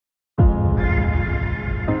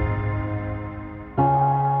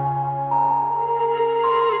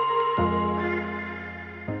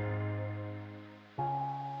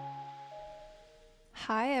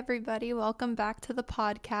everybody. Welcome back to the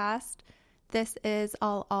podcast. This is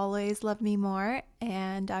I'll Always Love Me More,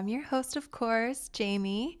 and I'm your host, of course,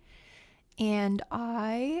 Jamie. And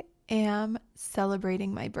I am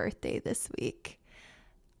celebrating my birthday this week.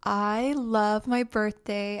 I love my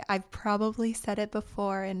birthday. I've probably said it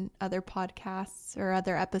before in other podcasts or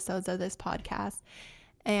other episodes of this podcast.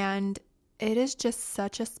 And it is just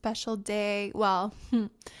such a special day. Well,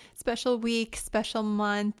 special week, special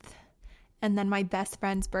month. And then my best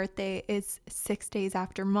friend's birthday is 6 days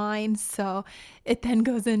after mine. So it then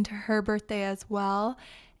goes into her birthday as well.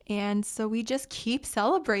 And so we just keep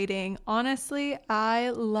celebrating. Honestly, I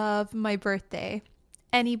love my birthday.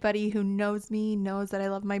 Anybody who knows me knows that I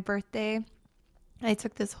love my birthday. I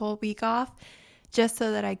took this whole week off just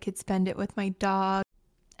so that I could spend it with my dog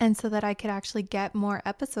and so that I could actually get more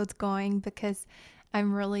episodes going because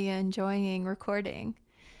I'm really enjoying recording.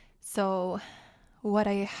 So what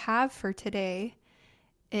I have for today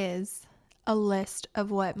is a list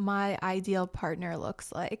of what my ideal partner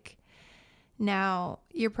looks like. Now,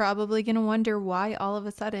 you're probably going to wonder why all of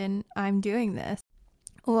a sudden I'm doing this.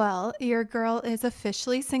 Well, your girl is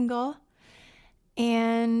officially single,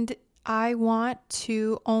 and I want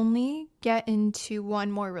to only get into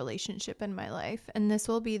one more relationship in my life, and this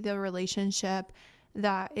will be the relationship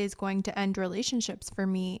that is going to end relationships for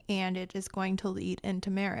me, and it is going to lead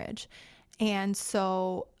into marriage. And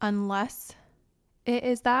so unless it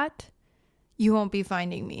is that, you won't be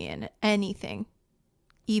finding me in anything,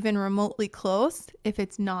 even remotely close, if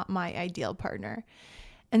it's not my ideal partner.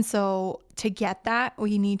 And so to get that,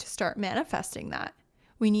 we need to start manifesting that.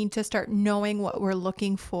 We need to start knowing what we're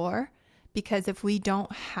looking for, because if we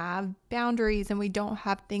don't have boundaries and we don't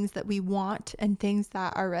have things that we want and things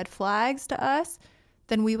that are red flags to us,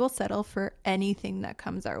 then we will settle for anything that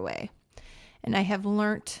comes our way. And I have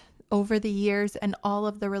learned over the years and all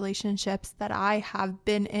of the relationships that I have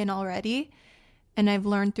been in already, and I've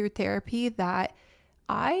learned through therapy that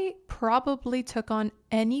I probably took on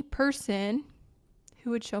any person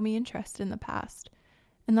who would show me interest in the past.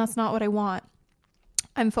 And that's not what I want.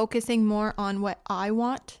 I'm focusing more on what I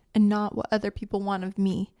want and not what other people want of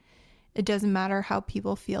me. It doesn't matter how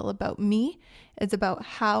people feel about me. It's about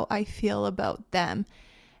how I feel about them.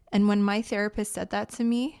 And when my therapist said that to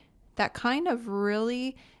me, that kind of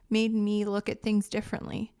really made me look at things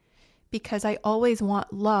differently, because I always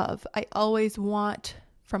want love. I always want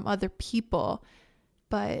from other people,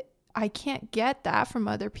 but I can't get that from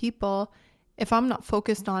other people if I'm not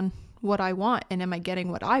focused on what I want. And am I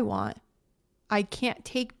getting what I want? I can't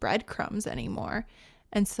take breadcrumbs anymore.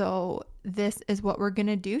 And so this is what we're going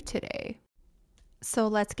to do today. So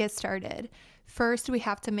let's get started. First, we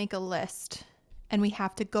have to make a list. And we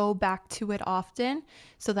have to go back to it often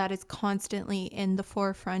so that it's constantly in the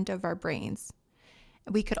forefront of our brains.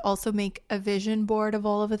 We could also make a vision board of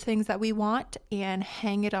all of the things that we want and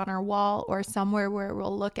hang it on our wall or somewhere where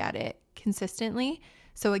we'll look at it consistently.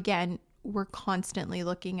 So again, we're constantly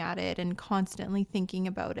looking at it and constantly thinking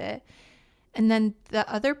about it. And then the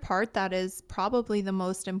other part that is probably the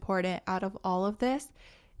most important out of all of this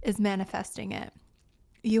is manifesting it.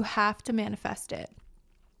 You have to manifest it.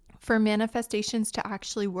 For manifestations to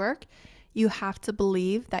actually work, you have to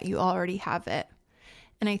believe that you already have it.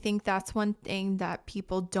 And I think that's one thing that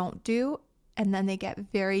people don't do. And then they get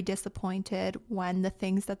very disappointed when the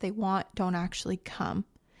things that they want don't actually come.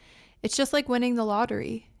 It's just like winning the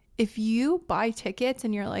lottery. If you buy tickets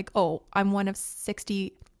and you're like, oh, I'm one of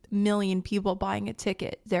 60 million people buying a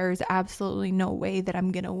ticket, there's absolutely no way that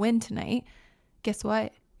I'm going to win tonight. Guess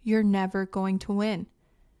what? You're never going to win.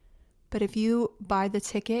 But if you buy the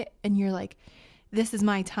ticket and you're like, this is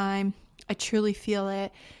my time, I truly feel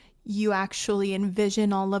it, you actually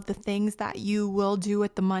envision all of the things that you will do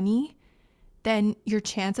with the money, then your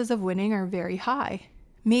chances of winning are very high.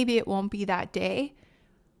 Maybe it won't be that day,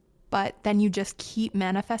 but then you just keep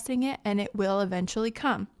manifesting it and it will eventually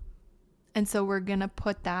come. And so we're going to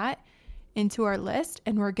put that into our list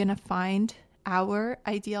and we're going to find our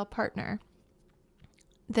ideal partner.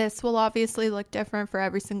 This will obviously look different for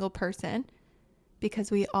every single person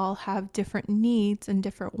because we all have different needs and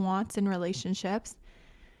different wants in relationships.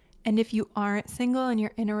 And if you aren't single and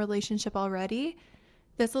you're in a relationship already,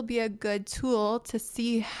 this will be a good tool to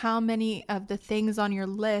see how many of the things on your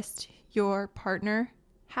list your partner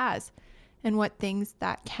has and what things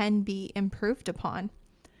that can be improved upon.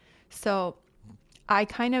 So I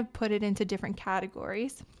kind of put it into different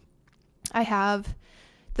categories. I have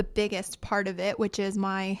the biggest part of it, which is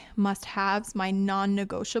my must-haves, my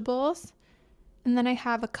non-negotiables. And then I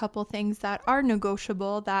have a couple things that are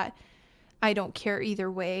negotiable that I don't care either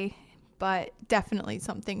way, but definitely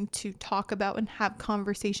something to talk about and have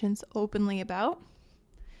conversations openly about.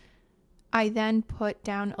 I then put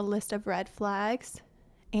down a list of red flags,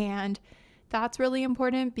 and that's really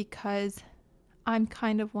important because I'm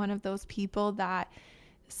kind of one of those people that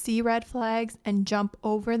see red flags and jump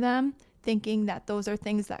over them, thinking that those are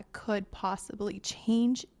things that could possibly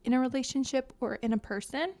change in a relationship or in a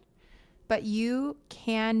person. But you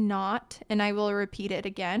cannot, and I will repeat it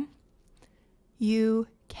again, you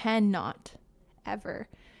cannot ever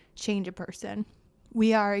change a person.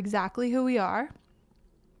 We are exactly who we are.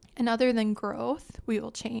 And other than growth, we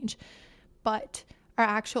will change. But our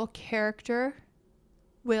actual character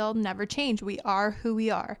will never change. We are who we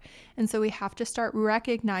are. And so we have to start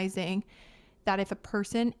recognizing that if a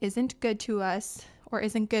person isn't good to us or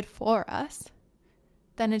isn't good for us,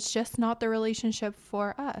 then it's just not the relationship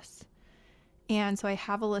for us. And so I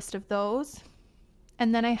have a list of those.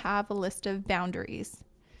 And then I have a list of boundaries.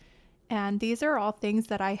 And these are all things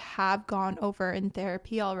that I have gone over in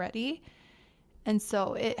therapy already. And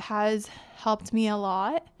so it has helped me a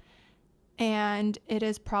lot. And it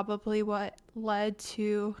is probably what led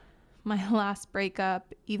to my last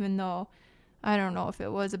breakup, even though I don't know if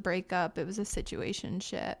it was a breakup, it was a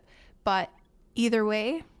situationship. But either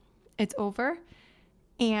way, it's over.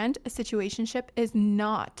 And a situationship is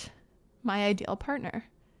not my ideal partner.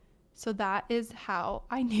 So that is how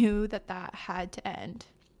I knew that that had to end.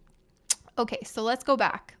 Okay, so let's go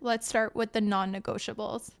back. Let's start with the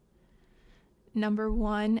non-negotiables. Number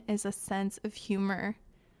 1 is a sense of humor.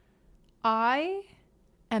 I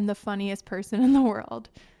am the funniest person in the world.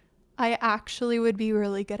 I actually would be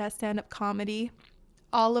really good at stand-up comedy.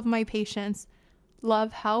 All of my patients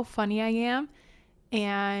love how funny I am,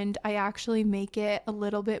 and I actually make it a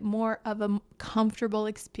little bit more of a comfortable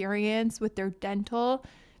experience with their dental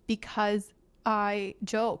because I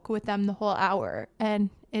joke with them the whole hour, and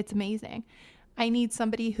it's amazing. I need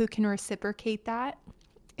somebody who can reciprocate that,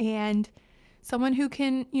 and someone who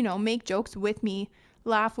can, make jokes with me,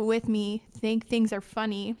 laugh with me, think things are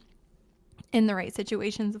funny in the right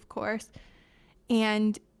situations, of course.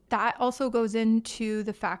 And that also goes into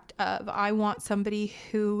the fact of I want somebody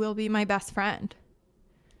who will be my best friend.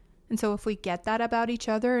 And so if we get that about each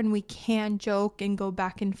other and we can joke and go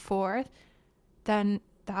back and forth, then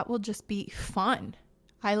that will just be fun.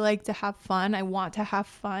 I like to have fun. I want to have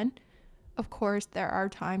fun. Of course, there are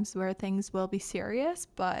times where things will be serious,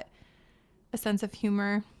 but a sense of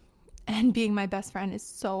humor and being my best friend is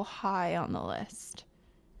so high on the list.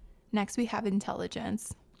 Next, we have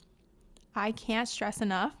intelligence. I can't stress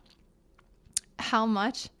enough how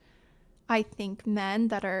much I think men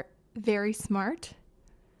that are very smart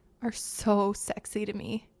are so sexy to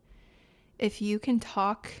me. If you can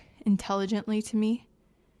talk intelligently to me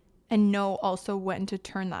and know also when to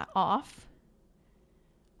turn that off,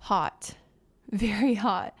 hot, very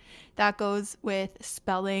hot. That goes with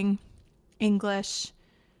spelling, English,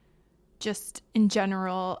 just in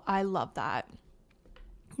general. I love that.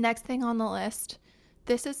 Next thing on the list,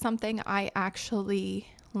 this is something I actually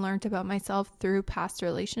learned about myself through past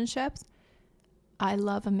relationships. I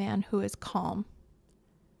love a man who is calm,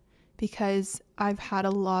 because I've had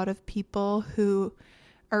a lot of people who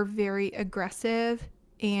are very aggressive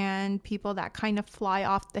and people that kind of fly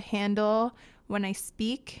off the handle when I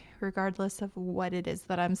speak, regardless of what it is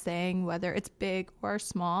that I'm saying, whether it's big or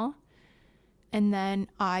small. And then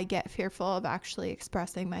I get fearful of actually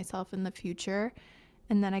expressing myself in the future.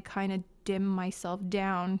 And then I kind of dim myself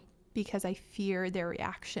down because I fear their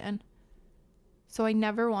reaction. So I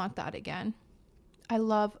never want that again. I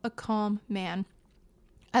love a calm man.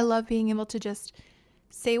 I love being able to just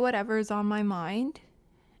say whatever is on my mind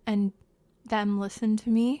and them listen to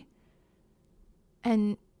me,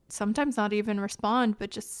 and sometimes not even respond, but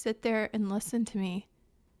just sit there and listen to me.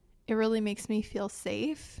 It really makes me feel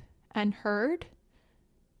safe and heard,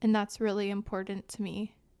 and that's really important to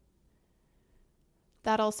me.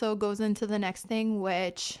 That also goes into the next thing,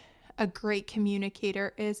 which a great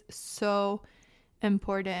communicator is so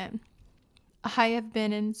important. I have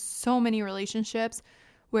been in so many relationships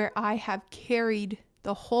where I have carried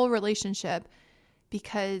the whole relationship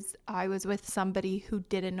because I was with somebody who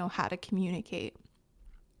didn't know how to communicate.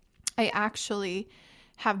 I actually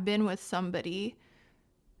have been with somebody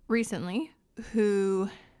recently who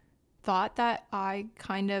thought that I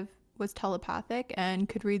kind of was telepathic and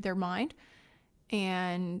could read their mind,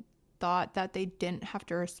 and thought that they didn't have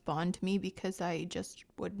to respond to me because I just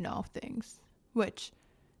would know things, which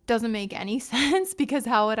doesn't make any sense, because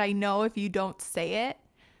how would I know if you don't say it?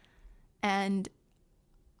 And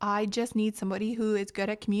I just need somebody who is good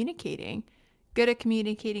at communicating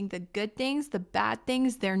the good things, the bad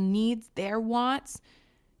things, their needs, their wants,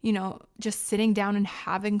 just sitting down and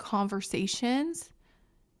having conversations.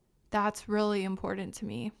 That's really important to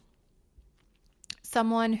me.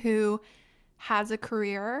 Someone who has a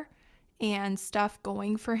career and stuff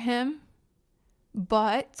going for him,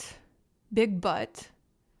 but, big but,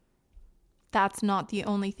 that's not the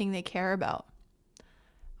only thing they care about.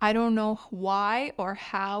 I don't know why or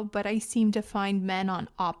how, but I seem to find men on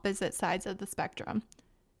opposite sides of the spectrum.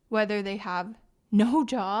 Whether they have no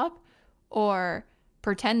job or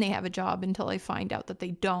pretend they have a job until I find out that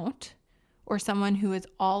they don't, or someone who is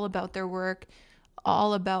all about their work,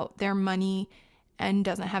 all about their money, and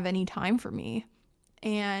doesn't have any time for me.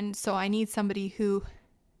 And so I need somebody who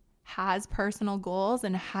has personal goals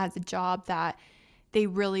and has a job that they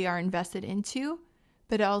really are invested into,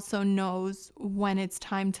 but also knows when it's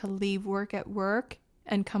time to leave work at work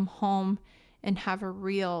and come home and have a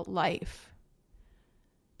real life.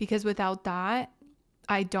 Because without that,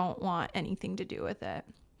 I don't want anything to do with it.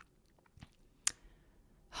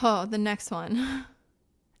 Oh, the next one.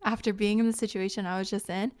 After being in the situation I was just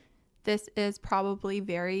in, this is probably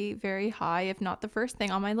very, very high, if not the first thing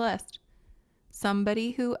on my list.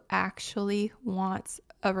 Somebody who actually wants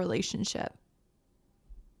a relationship.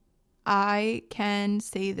 I can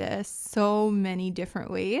say this so many different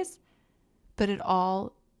ways, but it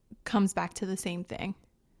all comes back to the same thing.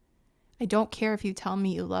 I don't care if you tell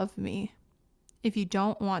me you love me. If you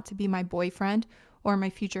don't want to be my boyfriend or my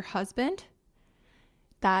future husband,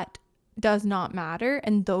 that does not matter,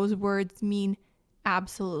 and those words mean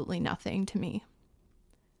absolutely nothing to me.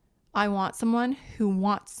 I want someone who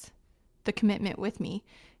wants the commitment with me,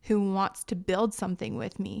 who wants to build something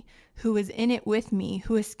with me, who is in it with me,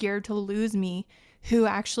 who is scared to lose me, who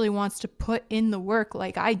actually wants to put in the work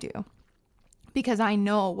like I do, because I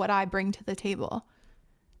know what I bring to the table.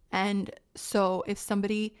 And so if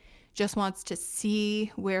somebody just wants to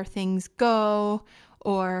see where things go,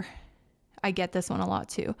 or I get this one a lot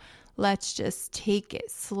too, let's just take it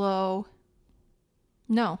slow.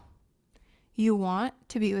 No. You want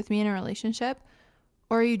to be with me in a relationship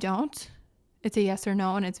or you don't. It's a yes or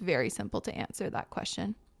no, and it's very simple to answer that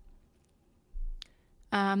question.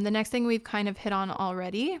 The next thing we've kind of hit on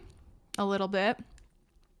already a little bit,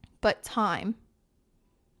 but time.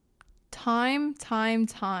 Time.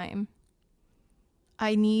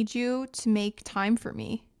 I need you to make time for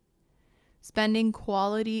me. Spending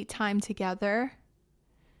quality time together.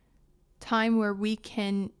 Time where we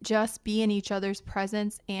can just be in each other's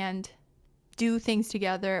presence and do things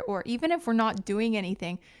together, or even if we're not doing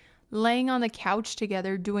anything, laying on the couch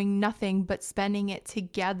together, doing nothing but spending it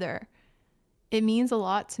together. It means a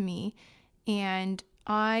lot to me, and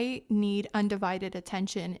I need undivided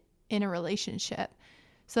attention in a relationship.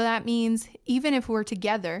 So that means even if we're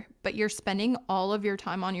together, but you're spending all of your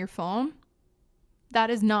time on your phone, that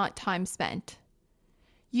is not time spent.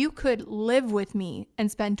 You could live with me and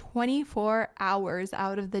spend 24 hours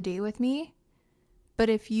out of the day with me, but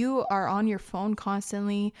if you are on your phone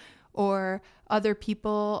constantly, or other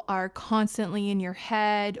people are constantly in your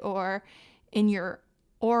head or in your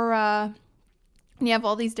aura, and you have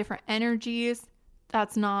all these different energies,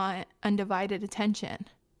 that's not undivided attention.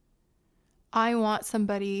 I want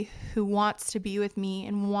somebody who wants to be with me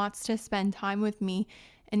and wants to spend time with me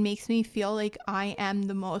and makes me feel like I am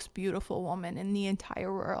the most beautiful woman in the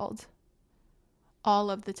entire world. All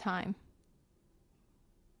of the time.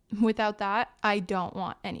 Without that, I don't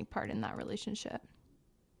want any part in that relationship.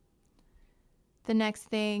 The next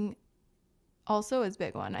thing also is a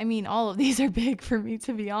big one. I mean, all of these are big for me,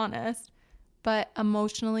 to be honest, but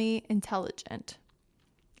emotionally intelligent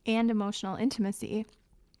and emotional intimacy,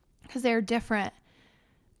 because they're different,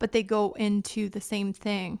 but they go into the same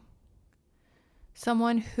thing.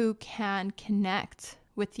 Someone who can connect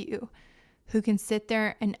with you, who can sit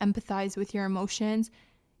there and empathize with your emotions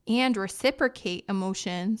and reciprocate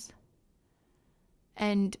emotions.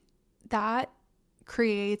 And that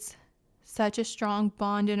creates such a strong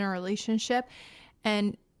bond in a relationship.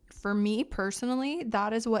 And for me personally,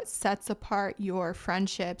 that is what sets apart your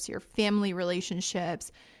friendships, your family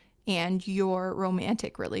relationships, and your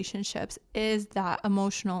romantic relationships, is that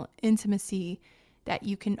emotional intimacy that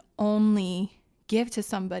you can only give to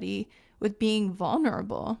somebody with being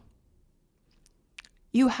vulnerable.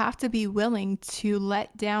 You have to be willing to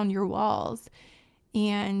let down your walls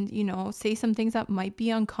and, say some things that might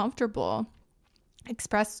be uncomfortable.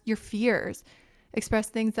 Express your fears, express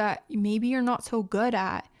things that maybe you're not so good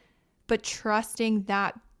at, but trusting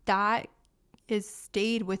that that is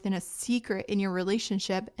stayed within a secret in your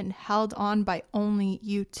relationship and held on by only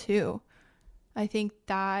you two. I think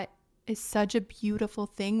that is such a beautiful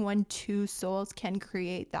thing when two souls can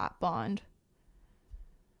create that bond.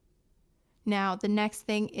 Now, the next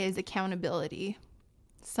thing is accountability.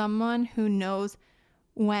 Someone who knows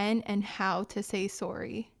when and how to say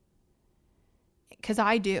sorry. because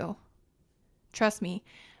I do. Trust me,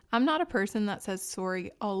 I'm not a person that says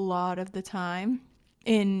sorry a lot of the time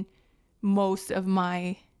in most of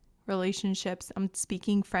my relationships. I'm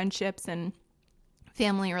speaking friendships and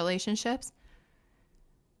family relationships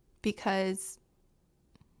because,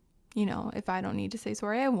 if I don't need to say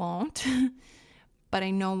sorry, I won't. But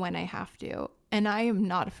I know when I have to. And I am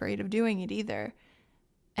not afraid of doing it either.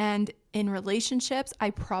 And in relationships,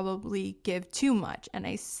 I probably give too much and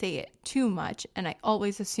I say it too much. And I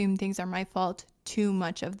always assume things are my fault too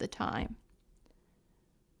much of the time.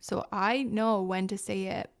 So I know when to say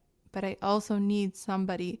it, but I also need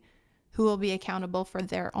somebody who will be accountable for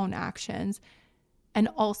their own actions and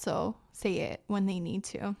also say it when they need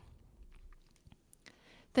to.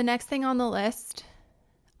 The next thing on the list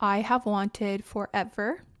I have wanted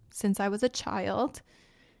forever since I was a child,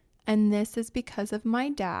 and this is because of my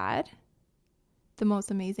dad, the most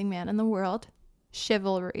amazing man in the world,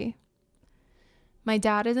 chivalry. My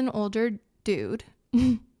dad is an older dude.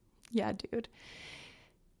 Yeah, dude.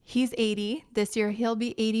 He's 80. This year he'll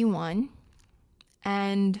be 81.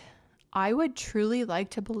 And I would truly like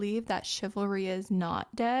to believe that chivalry is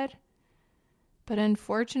not dead. But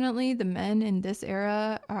unfortunately, the men in this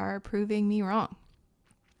era are proving me wrong.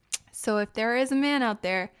 So if there is a man out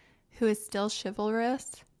there who is still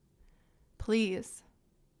chivalrous, please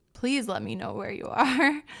let me know where you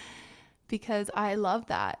are because I love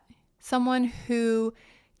that. Someone who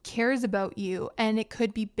cares about you, and it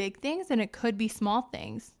could be big things and it could be small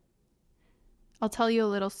things. I'll tell you a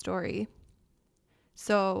little story.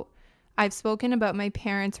 So I've spoken about my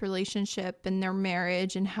parents' relationship and their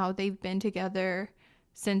marriage and how they've been together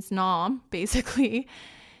since Nam, basically.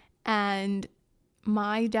 And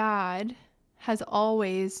my dad has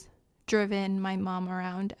always driven my mom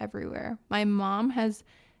around everywhere. My mom has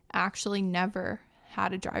actually never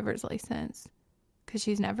had a driver's license because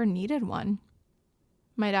she's never needed one.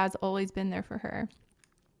 My dad's always been there for her.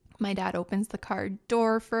 My dad opens the car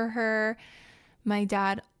door for her. My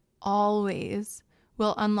dad always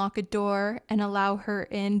will unlock a door and allow her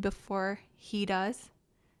in before he does.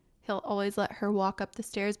 He'll always let her walk up the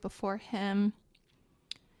stairs before him.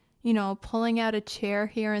 Pulling out a chair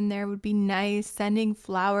here and there would be nice. Sending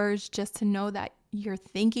flowers just to know that you're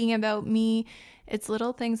thinking about me. It's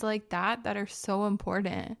little things like that that are so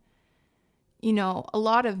important. A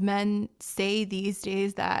lot of men say these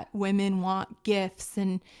days that women want gifts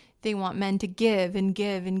and they want men to give and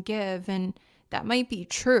give and give. And that might be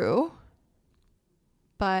true,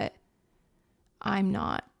 but I'm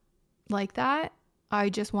not like that. I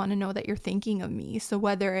just want to know that you're thinking of me. So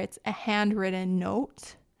whether it's a handwritten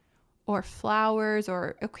note or flowers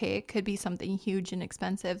or, okay, it could be something huge and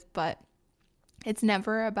expensive, but it's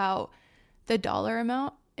never about the dollar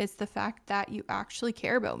amount. It's the fact that you actually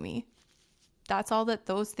care about me. That's all that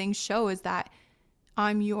those things show, is that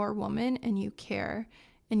I'm your woman and you care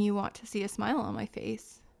and you want to see a smile on my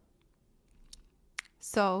face.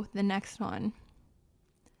 So the next one,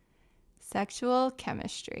 sexual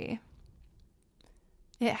chemistry.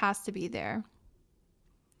 It has to be there.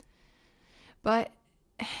 But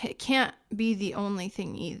it can't be the only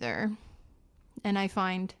thing either. And I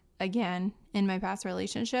find, again, in my past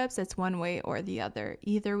relationships, it's one way or the other.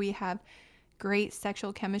 Either we have great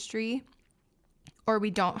sexual chemistry or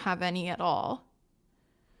we don't have any at all.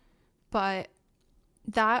 But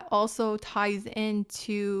that also ties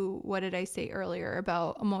into what did I say earlier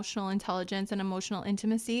about emotional intelligence and emotional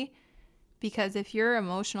intimacy? Because if your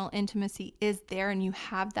emotional intimacy is there and you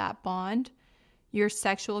have that bond, your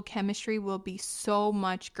sexual chemistry will be so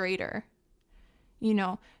much greater.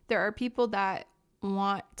 There are people that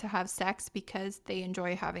want to have sex because they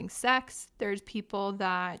enjoy having sex. There's people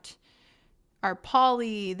that are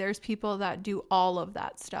poly. There's people that do all of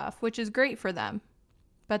that stuff, which is great for them.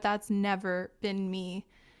 But that's never been me.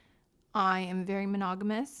 I am very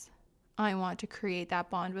monogamous. I want to create that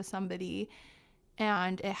bond with somebody,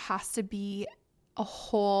 and it has to be a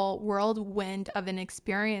whole whirlwind of an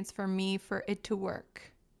experience for me for it to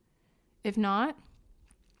work. If not,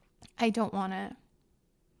 I don't want it.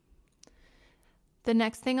 The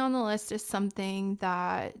next thing on the list is something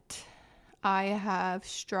that I have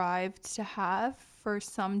strived to have for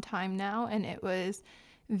some time now, and it was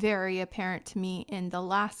very apparent to me in the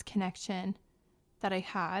last connection that I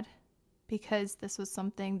had, because this was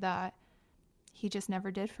something that he just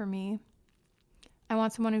never did for me. I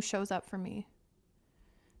want someone who shows up for me.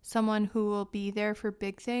 Someone who will be there for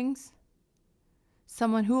big things.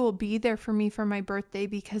 Someone who will be there for me for my birthday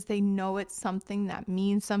because they know it's something that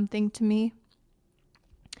means something to me.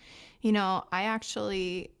 I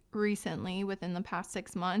actually recently, within the past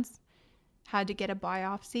 6 months, had to get a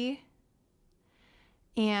biopsy.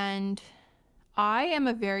 And I am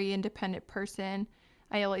a very independent person.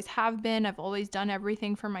 I always have been. I've always done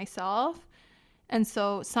everything for myself. And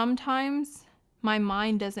so sometimes my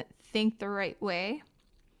mind doesn't think the right way.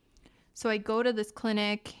 So I go to this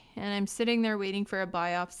clinic and I'm sitting there waiting for a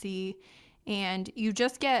biopsy, and you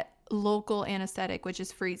just get local anesthetic, which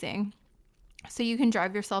is freezing. So you can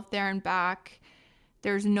drive yourself there and back.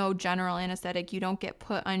 There's no general anesthetic. You don't get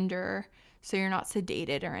put under, so you're not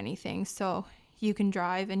sedated or anything. So you can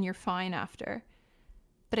drive and you're fine after.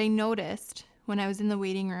 But I noticed when I was in the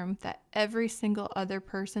waiting room that every single other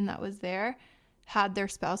person that was there had their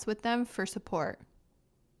spouse with them for support.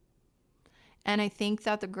 And I think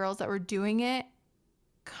that the girls that were doing it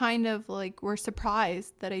kind of like were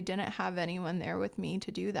surprised that I didn't have anyone there with me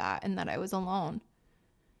to do that and that I was alone.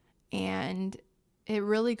 And it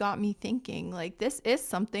really got me thinking, like, this is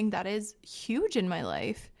something that is huge in my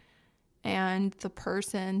life. And the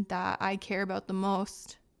person that I care about the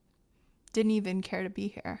most didn't even care to be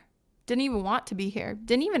here, didn't even want to be here,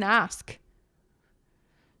 didn't even ask.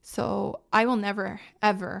 So I will never,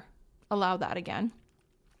 ever allow that again.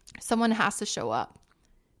 Someone has to show up.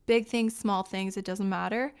 Big things, small things, it doesn't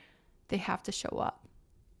matter. They have to show up.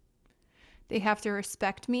 They have to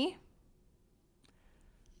respect me.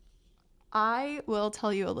 I will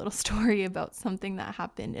tell you a little story about something that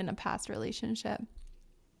happened in a past relationship.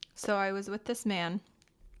 So I was with this man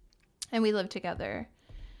and we lived together.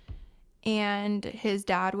 And his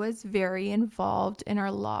dad was very involved in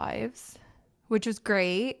our lives, which was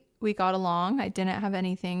great. We got along. I didn't have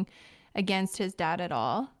anything against his dad at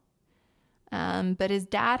all. But his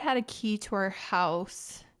dad had a key to our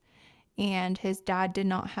house, and his dad did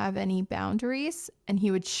not have any boundaries, and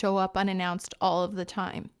he would show up unannounced all of the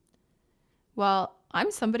time. Well,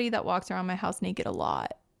 I'm somebody that walks around my house naked a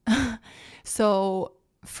lot. So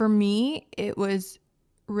for me, it was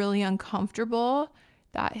really uncomfortable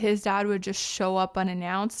that his dad would just show up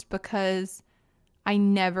unannounced, because I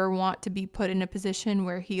never want to be put in a position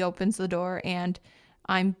where he opens the door and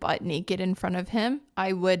I'm butt naked in front of him.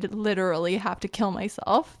 I would literally have to kill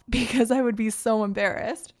myself because I would be so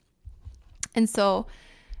embarrassed. And so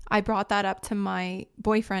I brought that up to my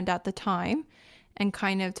boyfriend at the time and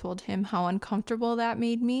kind of told him how uncomfortable that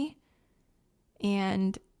made me.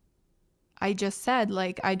 And I just said,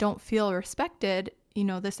 like, I don't feel respected. You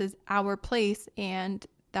know, this is our place, and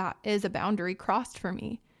that is a boundary crossed for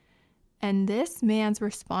me. And this man's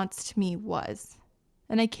response to me was,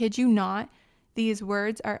 and I kid you not, these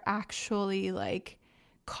words are actually like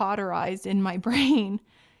cauterized in my brain.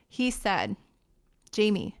 He said,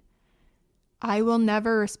 "Jamie, I will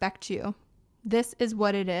never respect you. This is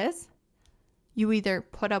what it is. You either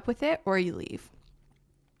put up with it or you leave."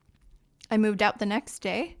 I moved out the next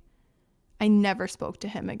day. I never spoke to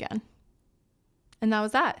him again. And that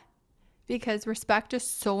was that, because respect is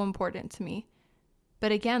so important to me.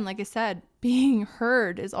 But again, like I said, being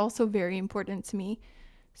heard is also very important to me.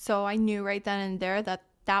 So I knew right then and there that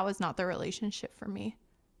that was not the relationship for me.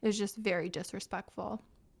 It was just very disrespectful.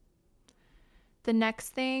 The next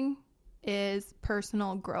thing is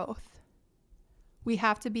personal growth. We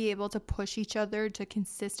have to be able to push each other to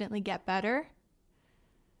consistently get better.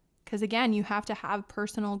 Because again, you have to have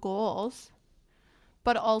personal goals,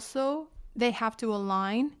 but also they have to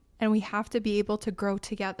align, and we have to be able to grow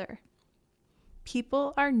together.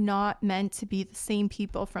 People are not meant to be the same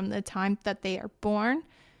people from the time that they are born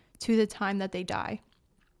to the time that they die.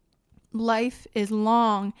 Life is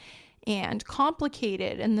long and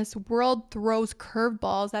complicated, and this world throws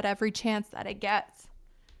curveballs at every chance that it gets.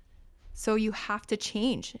 So you have to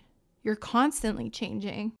change. You're constantly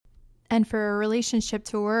changing. And for a relationship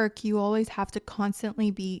to work, you always have to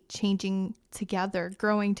constantly be changing together,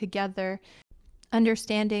 growing together,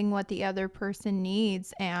 understanding what the other person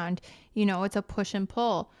needs. And, you know, it's a push and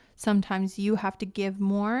pull. Sometimes you have to give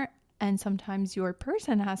more, and sometimes your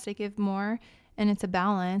person has to give more, and it's a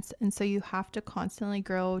balance. And so you have to constantly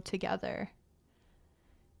grow together.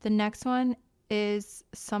 The next one is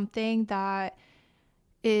something that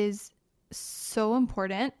is so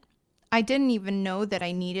important. I didn't even know that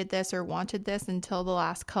I needed this or wanted this until the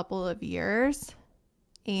last couple of years.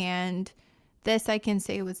 And this, I can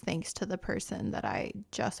say, was thanks to the person that I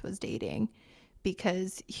just was dating,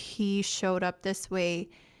 because he showed up this way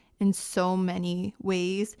in so many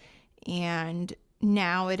ways. And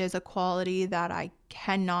now it is a quality that I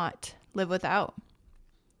cannot live without.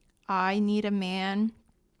 I need a man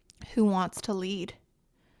who wants to lead,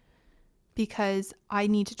 because I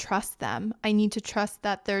need to trust them. I need to trust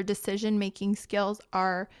that their decision-making skills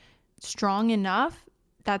are strong enough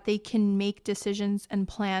that they can make decisions and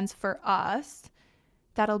plans for us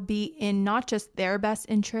that'll be in not just their best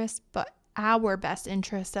interest, but our best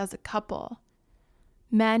interest as a couple.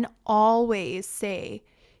 Men always say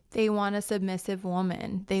they want a submissive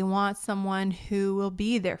woman. They want someone who will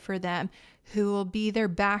be there for them, who will be their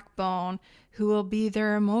backbone, who will be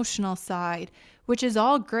their emotional side, which is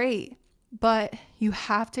all great. But you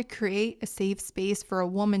have to create a safe space for a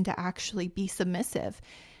woman to actually be submissive.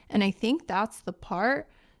 And I think that's the part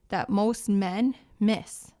that most men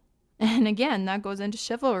miss. And again, that goes into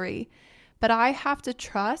chivalry. But I have to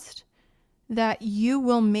trust that you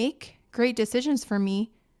will make great decisions for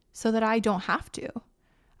me so that I don't have to.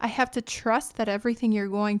 I have to trust that everything you're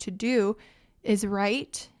going to do is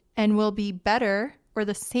right and will be better or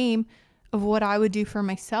the same of what I would do for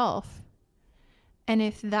myself. And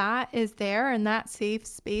if that is there and that safe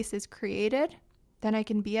space is created, then I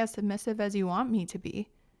can be as submissive as you want me to be,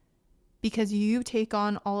 because you take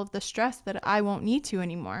on all of the stress that I won't need to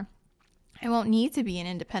anymore. I won't need to be an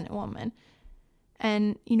independent woman.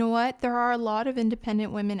 And you know what? There are a lot of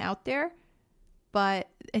independent women out there, but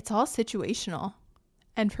it's all situational.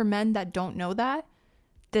 And for men that don't know that,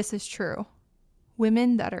 this is true.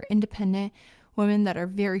 Women that are independent, women that are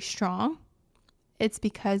very strong, it's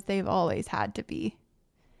because they've always had to be,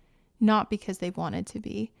 not because they've wanted to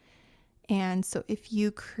be. And so if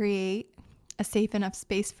you create a safe enough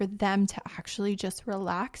space for them to actually just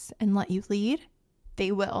relax and let you lead,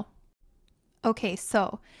 they will. Okay,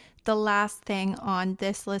 so the last thing on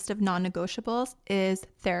this list of non-negotiables is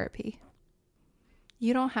therapy.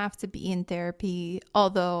 You don't have to be in therapy,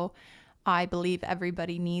 although I believe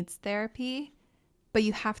everybody needs therapy, but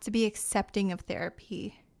you have to be accepting of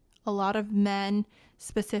therapy. A lot of men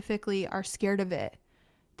specifically are scared of it.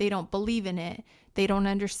 They don't believe in it. They don't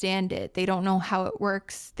understand it. They don't know how it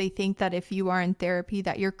works. They think that if you are in therapy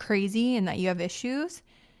that you're crazy and that you have issues.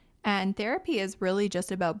 And therapy is really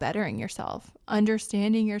just about bettering yourself,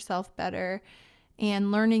 understanding yourself better,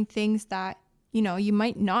 and learning things that, you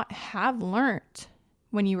might not have learned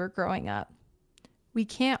when you were growing up. We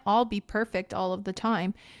can't all be perfect all of the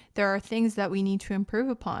time. There are things that we need to improve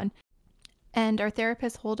upon. And our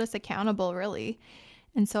therapists hold us accountable, really.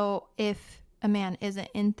 And so if a man isn't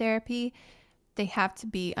in therapy, they have to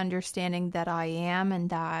be understanding that I am and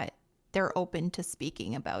that they're open to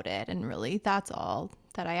speaking about it. And really, that's all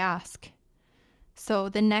that I ask. So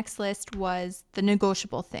the next list was the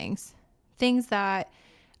negotiable things that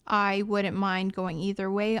I wouldn't mind going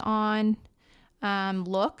either way on.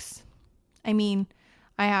 Looks. I mean,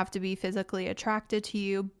 I have to be physically attracted to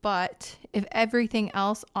you, but if everything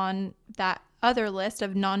else on that other list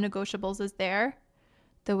of non-negotiables is there,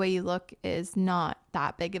 the way you look is not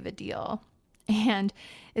that big of a deal. And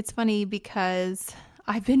it's funny because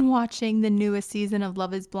I've been watching the newest season of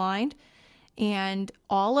Love is Blind, and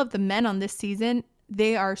all of the men on this season,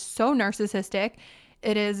 they are so narcissistic.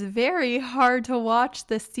 It is very hard to watch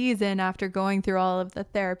this season after going through all of the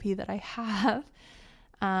therapy that I have.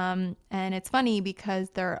 And it's funny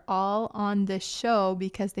because they're all on this show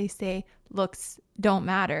because they say looks don't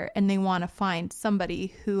matter, and they want to find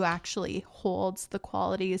somebody who actually holds the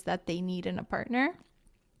qualities that they need in a partner.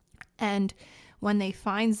 And when they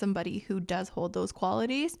find somebody who does hold those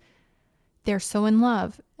qualities, they're so in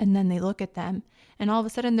love, and then they look at them and all of a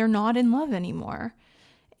sudden they're not in love anymore.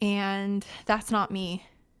 And that's not me.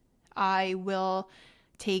 I will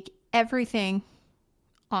take everything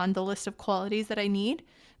on the list of qualities that I need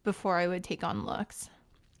before I would take on looks.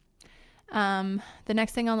 The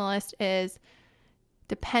next thing on the list is,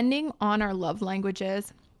 depending on our love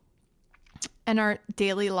languages and our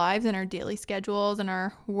daily lives and our daily schedules and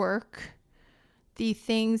our work, the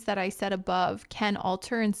things that I said above can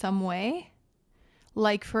alter in some way.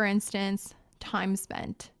 Like, for instance, time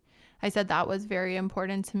spent. I said that was very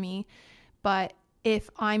important to me. But if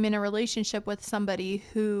I'm in a relationship with somebody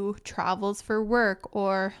who travels for work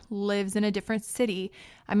or lives in a different city,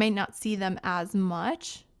 I might not see them as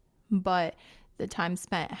much, but the time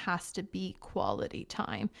spent has to be quality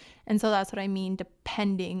time. And so that's what I mean,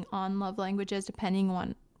 depending on love languages, depending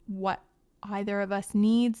on what either of us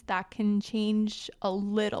needs, that can change a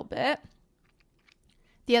little bit.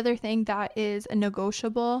 The other thing that is a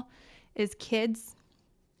negotiable is kids.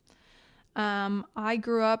 I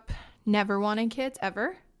grew up never wanting kids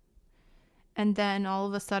ever. And then all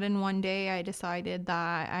of a sudden one day I decided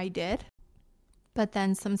that I did. But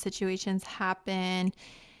then some situations happen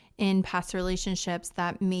in past relationships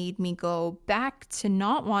that made me go back to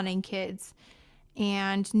not wanting kids.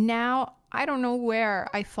 And now I don't know where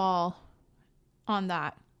I fall on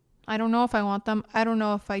that. I don't know if I want them. I don't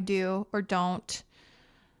know if I do or don't.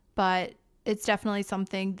 But it's definitely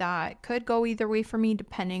something that could go either way for me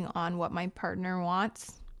depending on what my partner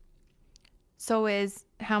wants. So is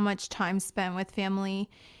how much time spent with family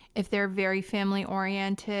If they're very family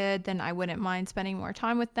oriented, then I wouldn't mind spending more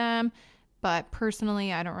time with them. But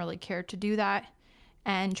personally, I don't really care to do that.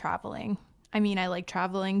 And traveling. I mean, I like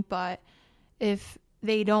traveling, but if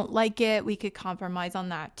they don't like it, we could compromise on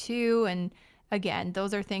that too. And again,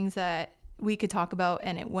 those are things that we could talk about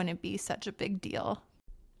and it wouldn't be such a big deal.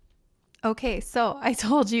 Okay, so I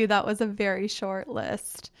told you that was a very short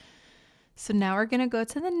list. So now we're going to go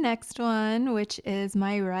to the next one, which is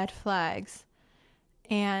my red flags.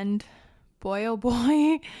 And boy, oh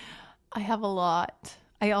boy, I have a lot.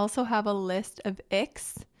 I also have a list of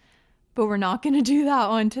icks, but we're not going to do that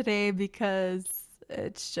one today because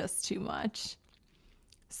it's just too much.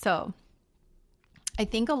 So I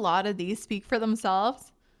think a lot of these speak for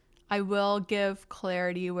themselves. I will give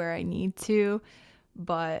clarity where I need to,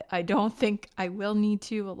 but I don't think I will need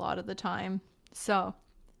to a lot of the time. So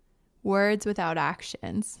words without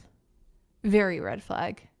actions, very red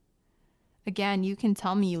flag. Again, you can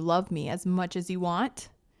tell me you love me as much as you want.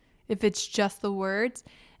 If it's just the words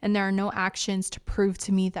and there are no actions to prove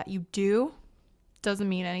to me that you do, doesn't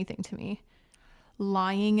mean anything to me.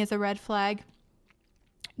 Lying is a red flag.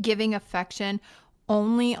 Giving affection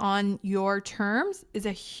only on your terms is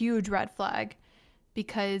a huge red flag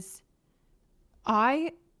because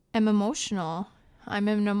I am emotional. I'm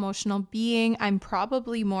an emotional being. I'm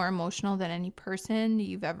probably more emotional than any person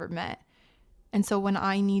you've ever met. And so when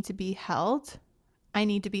I need to be held, I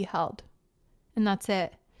need to be held. And that's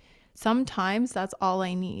it. Sometimes that's all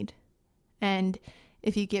I need. And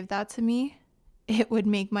if you give that to me, it would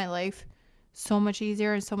make my life so much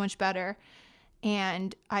easier and so much better.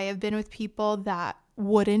 And I have been with people that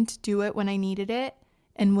wouldn't do it when I needed it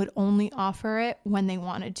and would only offer it when they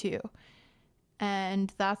wanted to.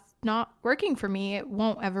 And that's not working for me. It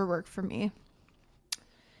won't ever work for me.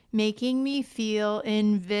 Making me feel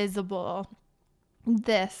invisible.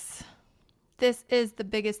 This is the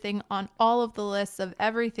biggest thing on all of the lists of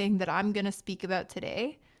everything that I'm going to speak about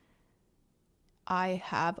today. I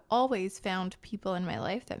have always found people in my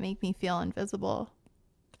life that make me feel invisible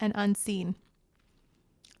and unseen.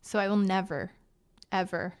 So I will never,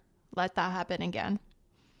 ever let that happen again.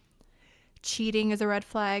 Cheating is a red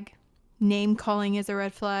flag. Name calling is a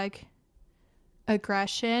red flag.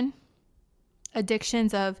 Aggression,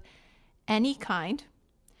 addictions of any kind.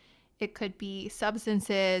 It could be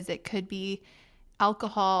substances, it could be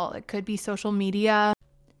alcohol, it could be social media,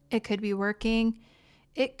 it could be working,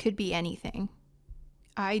 it could be anything.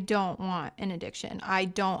 I don't want an addiction. I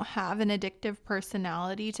don't have an addictive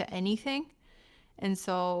personality to anything. And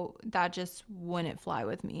so that just wouldn't fly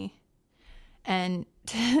with me. And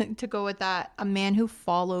to go with that, a man who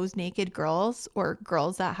follows naked girls or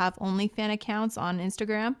girls that have OnlyFans accounts on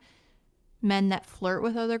Instagram, men that flirt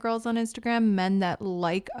with other girls on Instagram, men that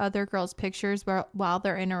like other girls' pictures while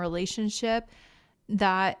they're in a relationship,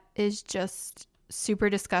 that is just super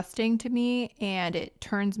disgusting to me and it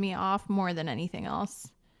turns me off more than anything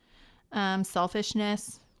else.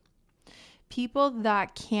 Selfishness. People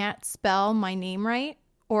that can't spell my name right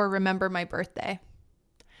or remember my birthday.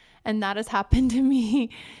 And that has happened to me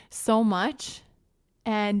so much.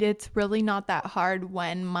 And it's really not that hard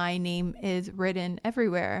when my name is written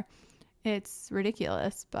everywhere. It's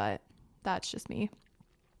ridiculous, but that's just me.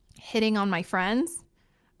 Hitting on my friends.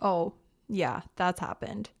 Oh, yeah, that's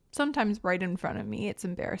happened. Sometimes right in front of me. It's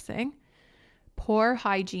embarrassing. Poor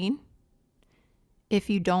hygiene. If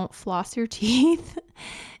you don't floss your teeth.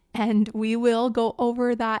 And we will go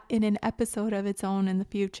over that in an episode of its own in the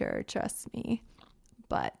future, trust me.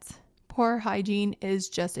 But poor hygiene is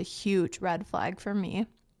just a huge red flag for me.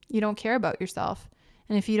 You don't care about yourself.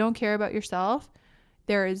 And if you don't care about yourself,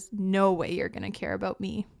 there is no way you're going to care about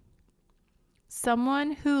me.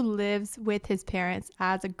 Someone who lives with his parents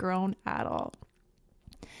as a grown adult.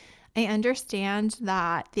 I understand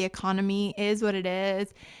that the economy is what it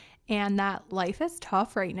is and that life is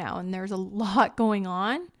tough right now and there's a lot going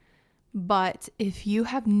on. But if you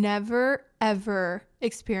have never, ever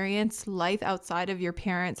experienced life outside of your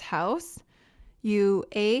parents' house, you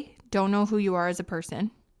A, don't know who you are as a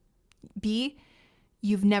person. B,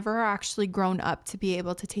 you've never actually grown up to be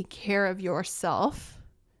able to take care of yourself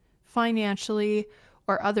financially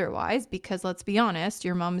or otherwise, because let's be honest,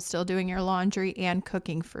 your mom is still doing your laundry and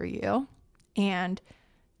cooking for you. And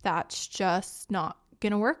that's just not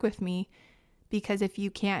going to work with me, because if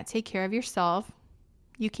you can't take care of yourself,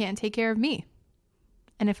 you can't take care of me.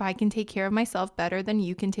 And if I can take care of myself better than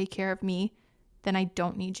you can take care of me, then I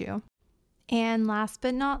don't need you. And last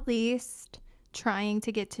but not least, trying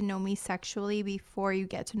to get to know me sexually before you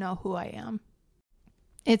get to know who I am.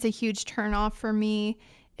 It's a huge turnoff for me.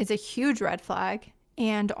 It's a huge red flag.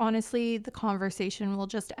 And honestly, the conversation will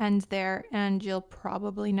just end there and you'll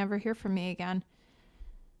probably never hear from me again.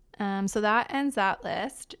 So that ends that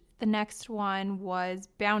list. The next one was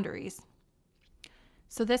boundaries.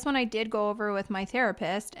 So this one I did go over with my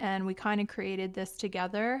therapist and we kind of created this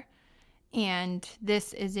together. And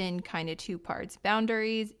this is in kind of two parts: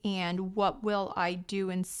 boundaries and what will I do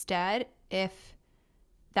instead if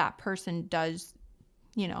that person does,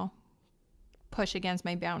 push against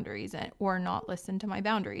my boundaries or not listen to my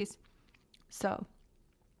boundaries. So,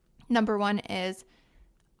 number one is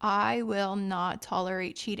I will not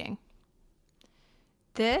tolerate cheating.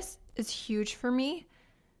 This is huge for me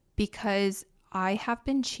because I have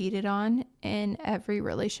been cheated on in every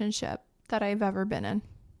relationship that I've ever been in.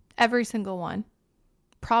 Every single one.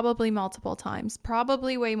 Probably multiple times.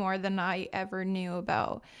 Probably way more than I ever knew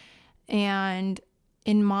about. And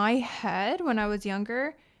in my head, when I was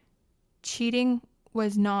younger, cheating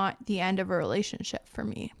was not the end of a relationship for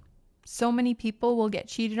me. So many people will get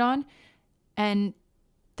cheated on and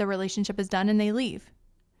the relationship is done and they leave.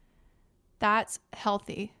 That's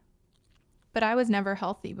healthy. But I was never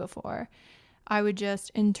healthy before. I would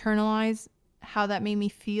just internalize how that made me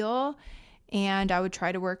feel and I would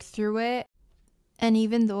try to work through it. And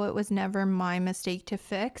even though it was never my mistake to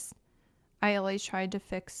fix, I always tried to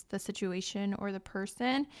fix the situation or the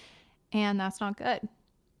person, and that's not good.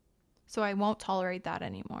 So I won't tolerate that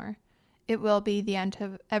anymore. It will be the end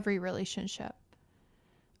of every relationship.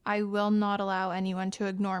 I will not allow anyone to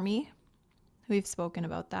ignore me. We've spoken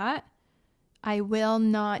about that. I will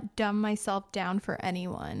not dumb myself down for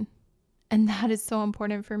anyone. And that is so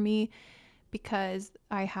important for me because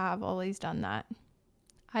I have always done that.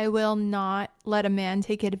 I will not let a man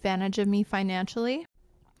take advantage of me financially.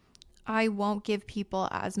 I won't give people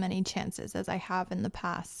as many chances as I have in the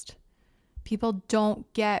past. People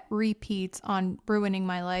don't get repeats on ruining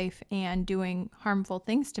my life and doing harmful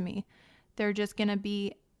things to me. They're just going to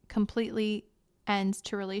be completely ends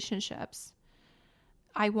to relationships.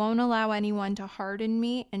 I won't allow anyone to harden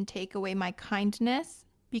me and take away my kindness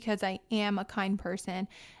because I am a kind person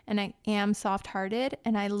and I am soft-hearted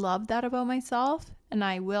and I love that about myself and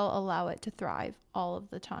I will allow it to thrive all of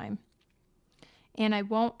the time. And I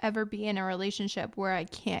won't ever be in a relationship where I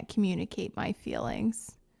can't communicate my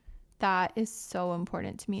feelings. That is so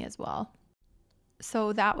important to me as well.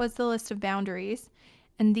 So that was the list of boundaries.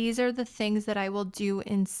 And these are the things that I will do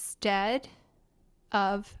instead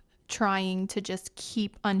of trying to just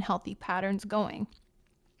keep unhealthy patterns going.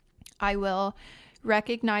 I will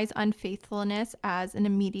recognize unfaithfulness as an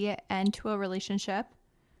immediate end to a relationship.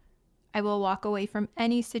 I will walk away from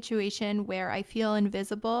any situation where I feel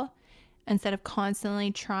invisible instead of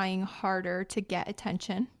constantly trying harder to get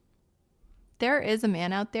attention. There is a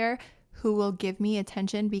man out there who will give me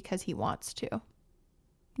attention because he wants to,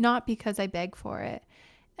 not because I beg for it.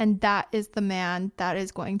 And that is the man that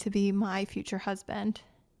is going to be my future husband.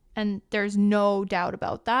 And there's no doubt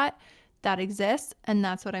about that. That exists, and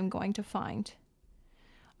that's what I'm going to find.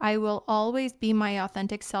 I will always be my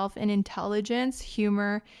authentic self in intelligence,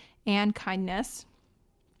 humor, and kindness.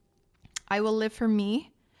 I will live for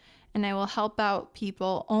me, and I will help out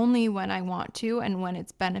people only when I want to and when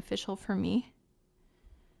it's beneficial for me.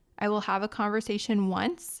 I will have a conversation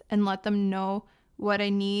once and let them know what I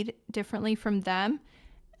need differently from them,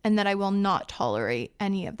 and that I will not tolerate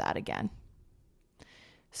any of that again.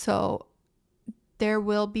 So there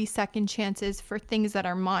will be second chances for things that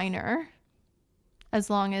are minor, as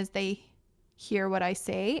long as they hear what I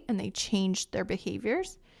say and they change their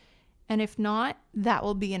behaviors. And if not, that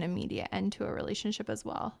will be an immediate end to a relationship as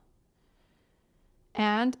well.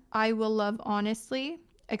 And I will love honestly,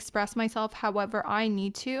 express myself however I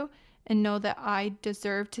need to, and know that I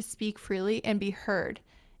deserve to speak freely and be heard.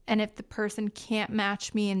 And if the person can't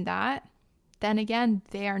match me in that, then again,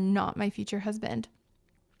 they are not my future husband.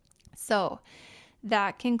 So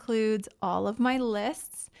that concludes all of my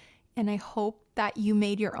lists, and I hope that you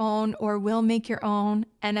made your own or will make your own,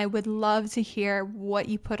 and I would love to hear what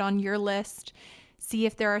you put on your list. See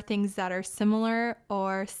if there are things that are similar,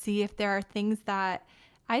 or see if there are things that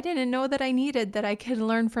I didn't know that I needed that I could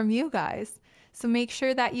learn from you guys. So make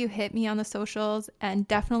sure that you hit me on the socials and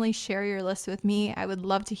definitely share your list with me. I would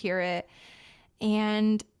love to hear it.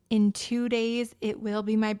 And in 2 days, it will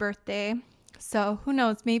be my birthday. So who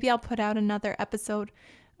knows, maybe I'll put out another episode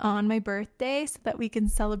on my birthday so that we can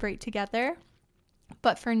celebrate together.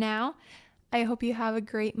 But for now, I hope you have a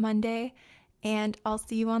great Monday, and I'll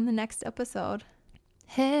see you on the next episode.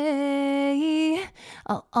 Hey,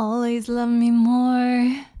 I'll always love me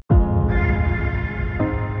more.